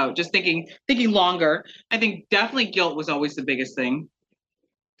 years out, just thinking longer. I think definitely guilt was always the biggest thing.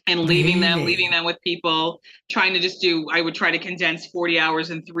 And leaving them with people, trying to I would try to condense 40 hours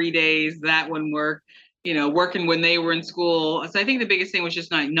in 3 days. That wouldn't work. Working when they were in school. So I think the biggest thing was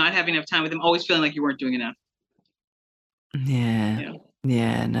just not having enough time with them, always feeling like you weren't doing enough. Yeah,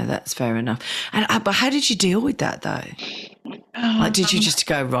 no, that's fair enough. And but how did you deal with that though? Did you just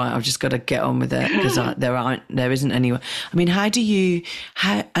go, right, I've just got to get on with it because there isn't anyone. I mean,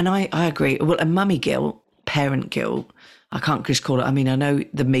 and I agree. Well, a mummy guilt, parent guilt, I can't just call it. I mean, I know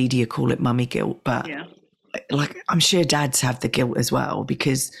the media call it mummy guilt, but I'm sure dads have the guilt as well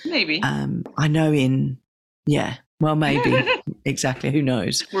because maybe I know maybe exactly. Who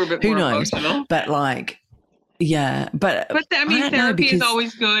knows? We're a bit more emotional. But but I mean, therapy is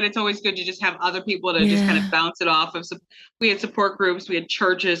always good. It's always good to just have other people to just kind of bounce it off of. We had support groups, we had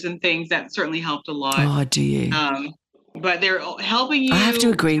churches and things that certainly helped a lot. Oh, do you? But they're helping you. I have to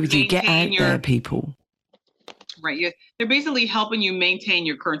agree with you. Get out there, people. Right. They're basically helping you maintain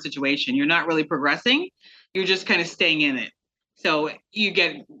your current situation. You're not really progressing. You're just kind of staying in it. So you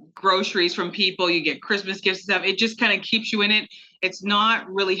get groceries from people, you get Christmas gifts and stuff. It just kind of keeps you in it. It's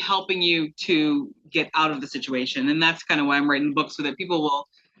not really helping you to get out of the situation. And that's kind of why I'm writing books, so that people will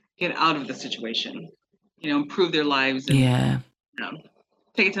get out of the situation, improve their lives. And,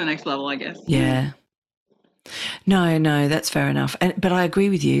 take it to the next level, I guess. Yeah. No, that's fair enough. But I agree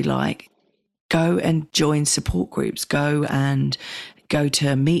with you. go and join support groups, go to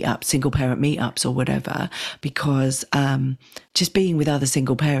meetups, single parent meetups or whatever, because just being with other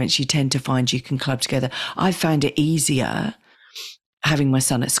single parents, you tend to find you can club together. I found it easier having my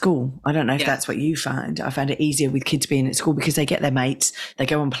son at school. I don't know if that's what you find. I found it easier with kids being at school because they get their mates, they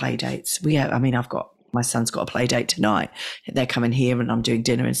go on play dates. My son's got a play date tonight. They're coming here and I'm doing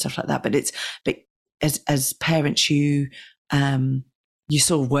dinner and stuff like that. But as parents, you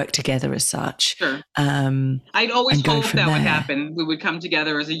sort of work together as such. Sure. I'd always hoped that would happen. We would come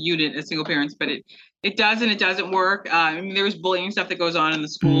together as a unit as single parents, but it doesn't work. There's bullying stuff that goes on in the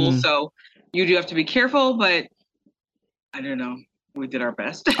school, so you do have to be careful, but I don't know. We did our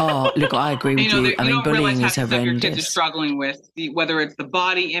best. Oh, look, I agree with you. Bullying is horrendous. Your kids are struggling with whether it's the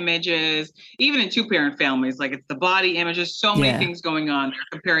body images, even in two-parent families, like it's the body images, so many things going on.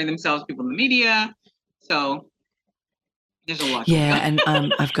 They're comparing themselves to people in the media. So there's a lot. Yeah, and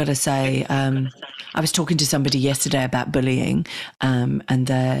I've got to say, I was talking to somebody yesterday about bullying, and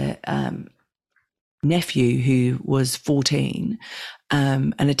their nephew, who was 14,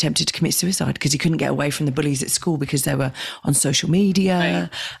 and attempted to commit suicide because he couldn't get away from the bullies at school because they were on social media,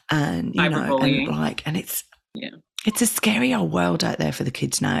 and and it's a scary old world out there for the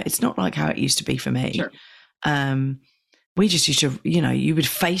kids now. It's not like how it used to be for me. Sure. We just used to, you would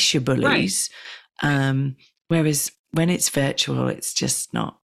face your bullies, whereas when it's virtual, it's just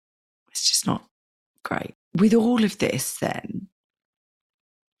not great. With all of this, then,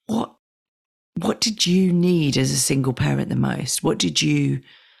 what did you need as a single parent the most? What did you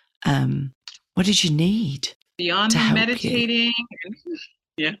need beyond meditating?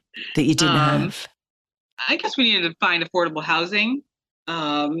 That you didn't have. I guess we needed to find affordable housing.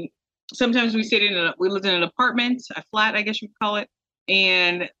 Sometimes we lived in an apartment, a flat, I guess you could call it,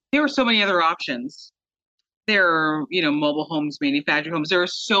 and there were so many other options. There are, mobile homes, manufactured homes. There are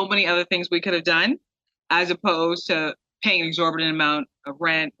so many other things we could have done, as opposed to paying an exorbitant amount of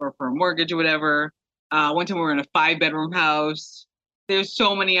rent or for a mortgage or whatever. One time we were in a 5-bedroom house. There's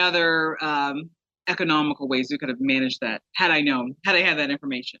so many other economical ways we could have managed that had I had that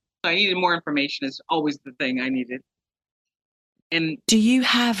information. So I needed more information is always the thing I needed. And do you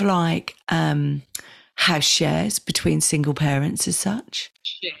have house shares between single parents as such?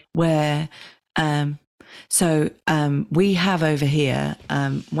 Shit. Where we have over here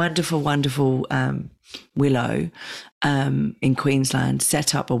wonderful Willow in Queensland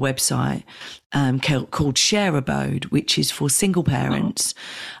set up a website called Share Abode, which is for single parents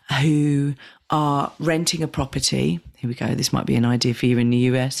who are renting a property. Here we go. This might be an idea for you in the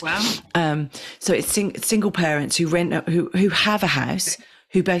US. Wow. So it's single parents who who have a house,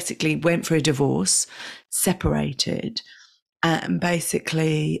 who basically went for a divorce, separated, and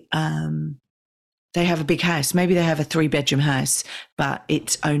basically they have a big house. Maybe they have a 3-bedroom house, but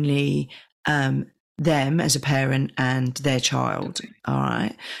it's only them as a parent and their child. All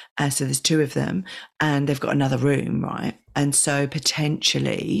right. So there's 2 of them and they've got another room. Right. And so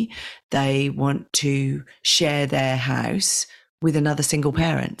potentially they want to share their house with another single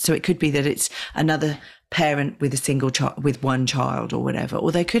parent. So it could be that it's another parent with a single child, with one child or whatever,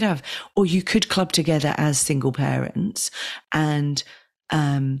 or you could club together as single parents and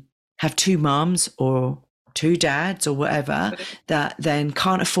have 2 moms or 2 dads or whatever that then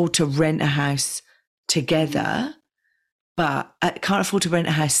can't afford to rent a house together, but can't afford to rent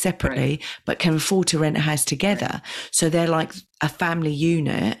a house separately, but can afford to rent a house together. So they're like a family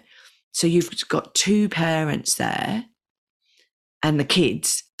unit. So you've got 2 parents there and the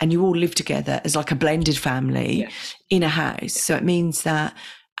kids, and you all live together as like a blended family in a house. So it means that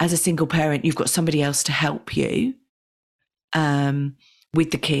as a single parent, you've got somebody else to help you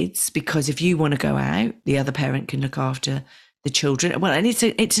with the kids, because if you want to go out, the other parent can look after the children. Well, and it's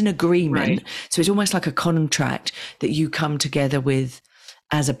an agreement. Right. So it's almost like a contract that you come together with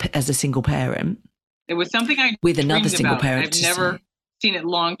as a single parent. It was something I with another single about. parent. I've never seen it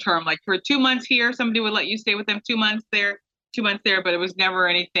long term. Like for 2 months here, somebody would let you stay with them 2 months there, 2 months there, but it was never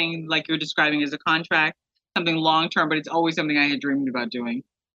anything like you're describing as a contract, something long term, but it's always something I had dreamed about doing,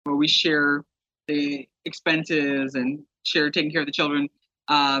 where we share the expenses and share taking care of the children.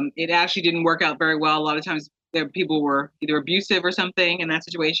 It actually didn't work out very well. A lot of times people were either abusive or something in that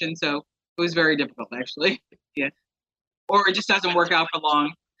situation. So it was very difficult, actually. Yeah. Or it just doesn't work out for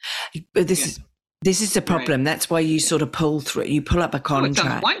long. But this is the problem. Right. That's why you sort of pull through. You pull up a contract. It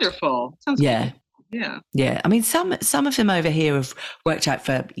sounds wonderful. Sounds cool. Yeah. Yeah. I mean, some of them over here have worked out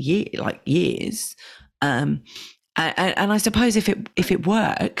for years. And I suppose if it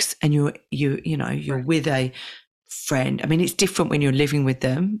works and you're with a friend. I mean, it's different when you're living with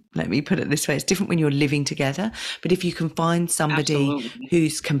them. Let me put it this way. It's different when you're living together. But if you can find somebody Absolutely.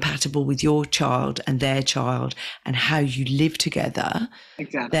 who's compatible with your child and their child and how you live together,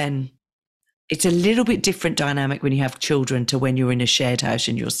 Exactly. then it's a little bit different dynamic when you have children to when you're in a shared house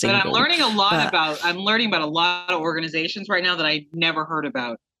and you're single. But I'm learning about a lot of organizations right now that I never heard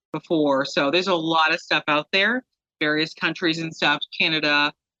about before. So there's a lot of stuff out there, various countries and stuff,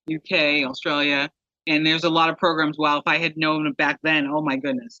 Canada, UK, Australia. And there's a lot of programs. Well, if I had known back then, oh my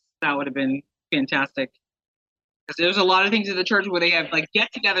goodness, that would have been fantastic. Because there's a lot of things in the church where they have like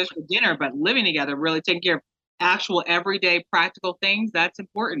get-togethers for dinner, but living together, really taking care of actual everyday practical things. That's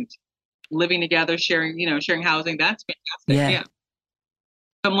important. Living together, sharing housing. That's fantastic. Yeah.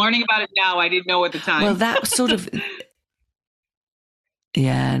 I'm learning about it now. I didn't know at the time. Well, that sort of.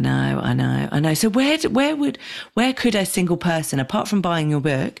 Yeah, no, I know. So where could a single person, apart from buying your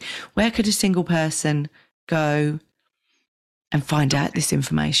book, where could a single person go and find out this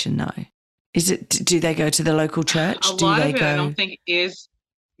information now? Do they go to the local church? A lot of it, I don't think, is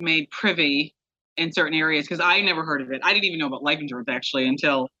made privy in certain areas, because I never heard of it. I didn't even know about life insurance actually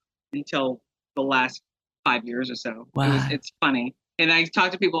until the last 5 years or so. Wow. It's funny. And I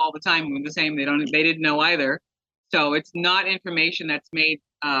talk to people all the time who are the same. They didn't know either. So it's not information that's made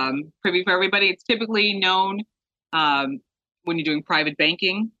privy for everybody. It's typically known when you're doing private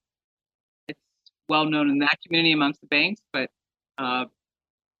banking. It's well known in that community amongst the banks, but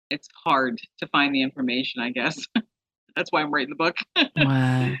it's hard to find the information, I guess. That's why I'm writing the book.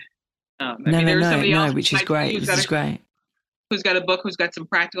 Wow. No, which is great. This is great. Who's got a book, who's got some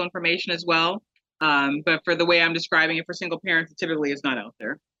practical information as well. But for the way I'm describing it for single parents, it typically is not out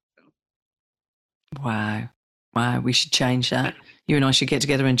there. So. Wow, we should change that. You and I should get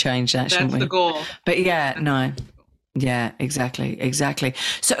together and change that, shouldn't we? That's the goal. But yeah, no. Yeah, exactly.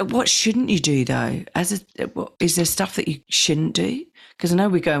 So what shouldn't you do though? Is there stuff that you shouldn't do? Because I know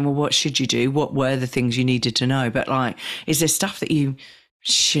we're going, well, what should you do? What were the things you needed to know? But like, is there stuff that you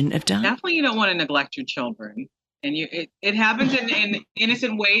shouldn't have done? Definitely you don't want to neglect your children. And it happens in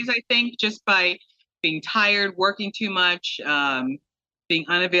innocent ways, I think, just by being tired, working too much, being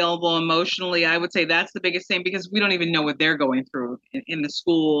unavailable emotionally. I would say that's the biggest thing, because we don't even know what they're going through in the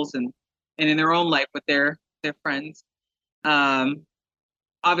schools and in their own life with their friends.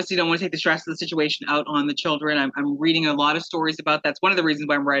 Obviously, don't want to take the stress of the situation out on the children. I'm reading a lot of stories about that. That's one of the reasons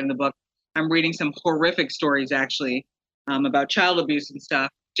why I'm writing the book. I'm reading some horrific stories, actually, about child abuse and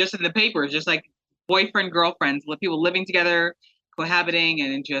stuff, just in the papers, just like boyfriend, girlfriends, people living together, cohabiting,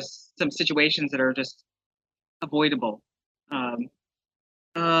 and just some situations that are just avoidable.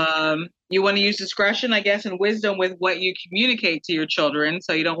 You want to use discretion, I guess, and wisdom with what you communicate to your children.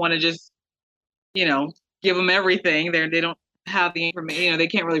 So you don't want to just, give them everything. They don't have the information. They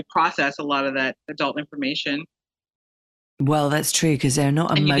can't really process a lot of that adult information. Well, that's true, because they're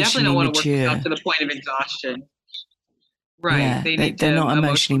not emotionally mature. You definitely don't want to work up to the point of exhaustion. Right. Yeah, they're not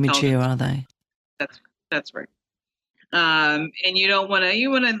emotionally mature, are they? That's right. And we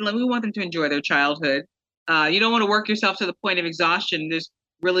want them to enjoy their childhood. You don't want to work yourself to the point of exhaustion. There's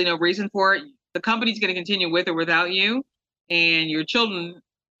really no reason for it. The company's going to continue with or without you, and your children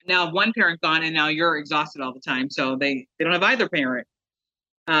now have one parent gone, and now you're exhausted all the time. So they don't have either parent.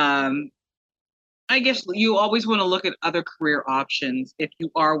 I guess you always want to look at other career options if you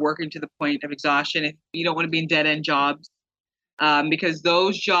are working to the point of exhaustion. If you don't want to be in dead-end jobs, because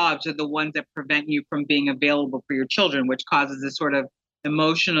those jobs are the ones that prevent you from being available for your children, which causes this sort of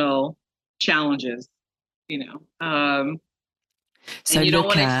emotional challenges. So and you don't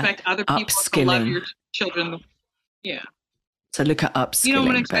want to expect other people to love your children. Yeah. So look at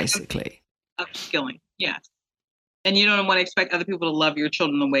upskilling, basically. Upskilling, yes. And you don't want to expect other people to love your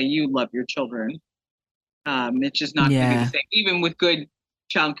children the way you love your children. It's just not going to be the same. Even with good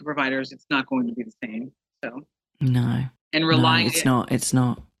child care providers, it's not going to be the same. So no. And relying, it's not. It's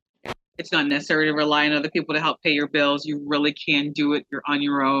not necessary to rely on other people to help pay your bills. You really can do it. You're on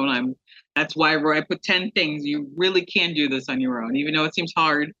your own. That's why I put 10 things. You really can do this on your own, even though it seems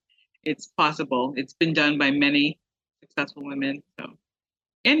hard. It's possible. It's been done by many successful women. So,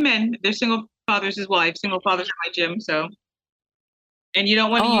 and men. They're single fathers as well. I have single fathers at my gym. So, and you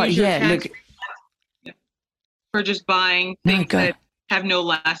don't want to use your tax for just buying things that have no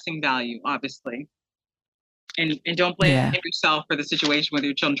lasting value, obviously. And don't blame yourself for the situation with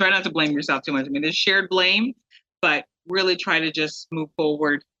your children. Try not to blame yourself too much. I mean, there's shared blame, but really try to just move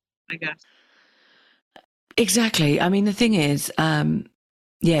forward, I guess. Exactly. I mean, the thing is,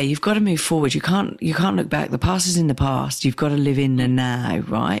 you've got to move forward. You can't look back. The past is in the past. You've got to live in the now,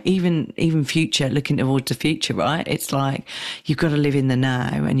 right? Even future, looking towards the future, right? It's like you've got to live in the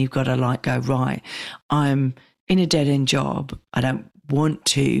now, and you've got to go, right, I'm in a dead-end job. I don't want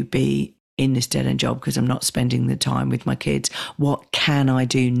to be in this dead-end job because I'm not spending the time with my kids. What can I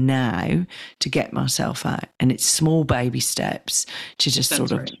do now to get myself out? And it's small baby steps to just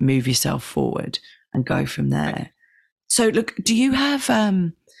sort of move yourself forward and go from there. Right. So look, do you have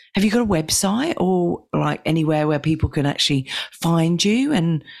you got a website or like anywhere where people can actually find you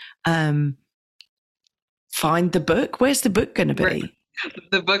and find the book? Where's the book going to be? Right.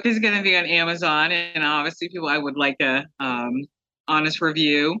 The book is going to be on Amazon, and obviously people, I would like a honest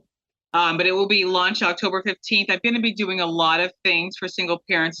review. But it will be launched October 15th. I'm going to be doing a lot of things for single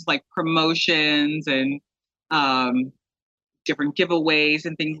parents, like promotions and different giveaways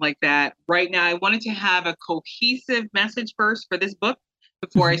and things like that. Right now, I wanted to have a cohesive message first for this book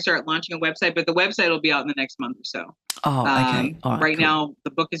before I start launching a website, but the website will be out in the next month or so. Oh, okay. All right cool. Now,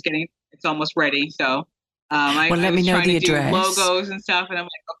 the book is it's almost ready. So let me know the address. Logos and stuff, and I'm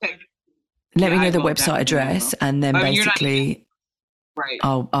like, okay. Let me know the website address, and then basically, right.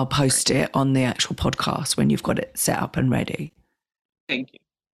 I'll post it on the actual podcast when you've got it set up and ready. Thank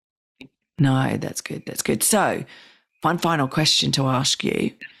you. No, that's good. That's good. So, one final question to ask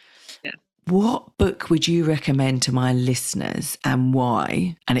you. Yeah. What book would you recommend to my listeners and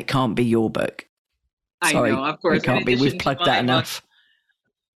why? And it can't be your book. Sorry, I know, of course. It can't be. We've plugged that enough.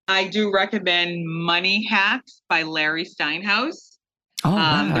 I do recommend Money Hacks by Larry Steinhaus. Oh,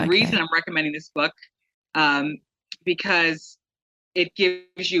 wow, the reason I'm recommending this book, because it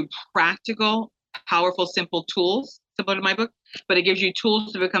gives you practical, powerful, simple tools, similar to my book, but it gives you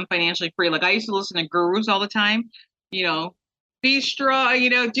tools to become financially free. Like I used to listen to gurus all the time, be strong,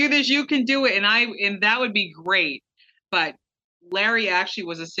 do this, you can do it. And that would be great. But Larry actually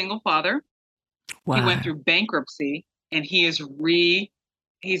was a single father. Wow. He went through bankruptcy and he's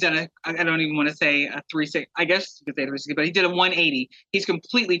done I don't even want to say a 360, I guess you could say 360, but he did a 180. He's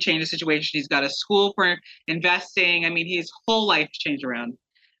completely changed the situation. He's got a school for investing. I mean, his whole life changed around.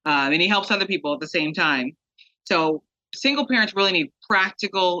 And he helps other people at the same time. So single parents really need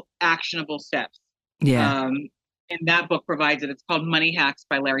practical, actionable steps. Yeah. And that book provides it. It's called Money Hacks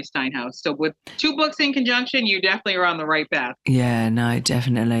by Larry Steinhaus. So with 2 books in conjunction, you definitely are on the right path. Yeah, no,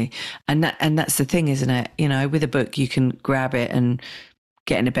 definitely. And that's the thing, isn't it? With a book, you can grab it and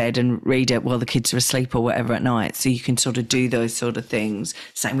get into bed and read it while the kids are asleep or whatever at night. So you can sort of do those sort of things.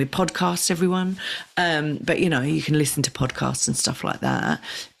 Same with podcasts, everyone. But, you can listen to podcasts and stuff like that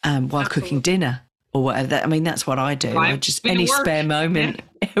while cooking dinner or whatever. That's what I do. I just any spare moment,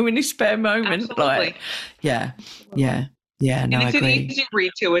 any spare moment. Absolutely. Like, yeah. No, and it's I agree. An easy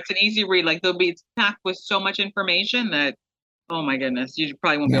read too. It's an easy read. Like it's packed with so much information that, oh my goodness, you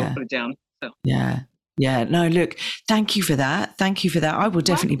probably won't be able to put it down. So Yeah. No, look, thank you for that. I will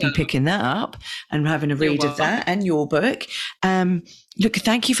definitely be picking that up and having a read of that and your book. Look,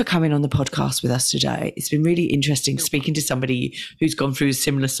 thank you for coming on the podcast with us today. It's been really interesting speaking to somebody who's gone through a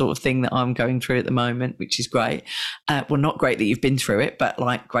similar sort of thing that I'm going through at the moment, which is great. Well, not great that you've been through it, but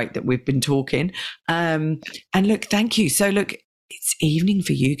great that we've been talking. And look, thank you. So look, it's evening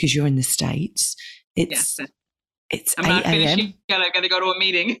for you because you're in the States. It's I'm 8 not a.m. finishing. I got to go to a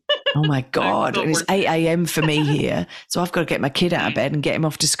meeting. Oh my God. And it's 8 a.m. for me here. So I've got to get my kid out of bed and get him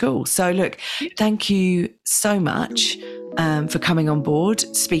off to school. So look, thank you so much for coming on board,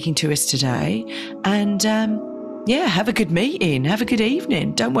 speaking to us today. And have a good meeting. Have a good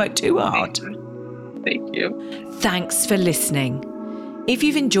evening. Don't work too hard. Thank you. Thanks for listening. If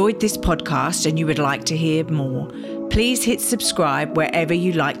you've enjoyed this podcast and you would like to hear more, please hit subscribe wherever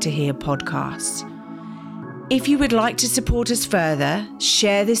you like to hear podcasts. If you would like to support us further,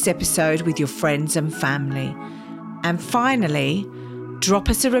 share this episode with your friends and family. And finally, drop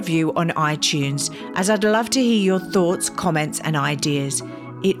us a review on iTunes, as I'd love to hear your thoughts, comments, and ideas.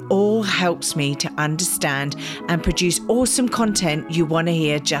 It all helps me to understand and produce awesome content you want to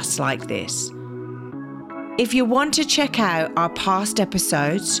hear just like this. If you want to check out our past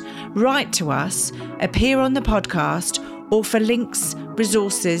episodes, write to us, appear on the podcast, or for links,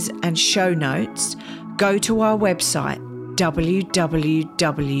 resources, and show notes, go to our website,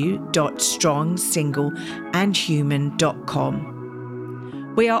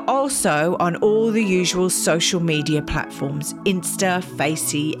 www.strongsingleandhuman.com. We are also on all the usual social media platforms, Insta,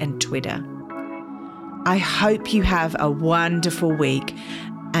 Facey, and Twitter. I hope you have a wonderful week,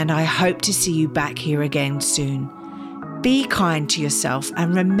 and I hope to see you back here again soon. Be kind to yourself,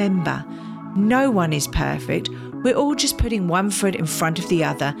 and remember, no one is perfect. We're all just putting one foot in front of the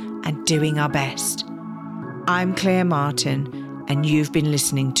other and doing our best. I'm Claire Martin, and you've been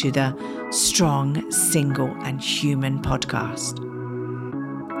listening to the Strong, Single and Human podcast.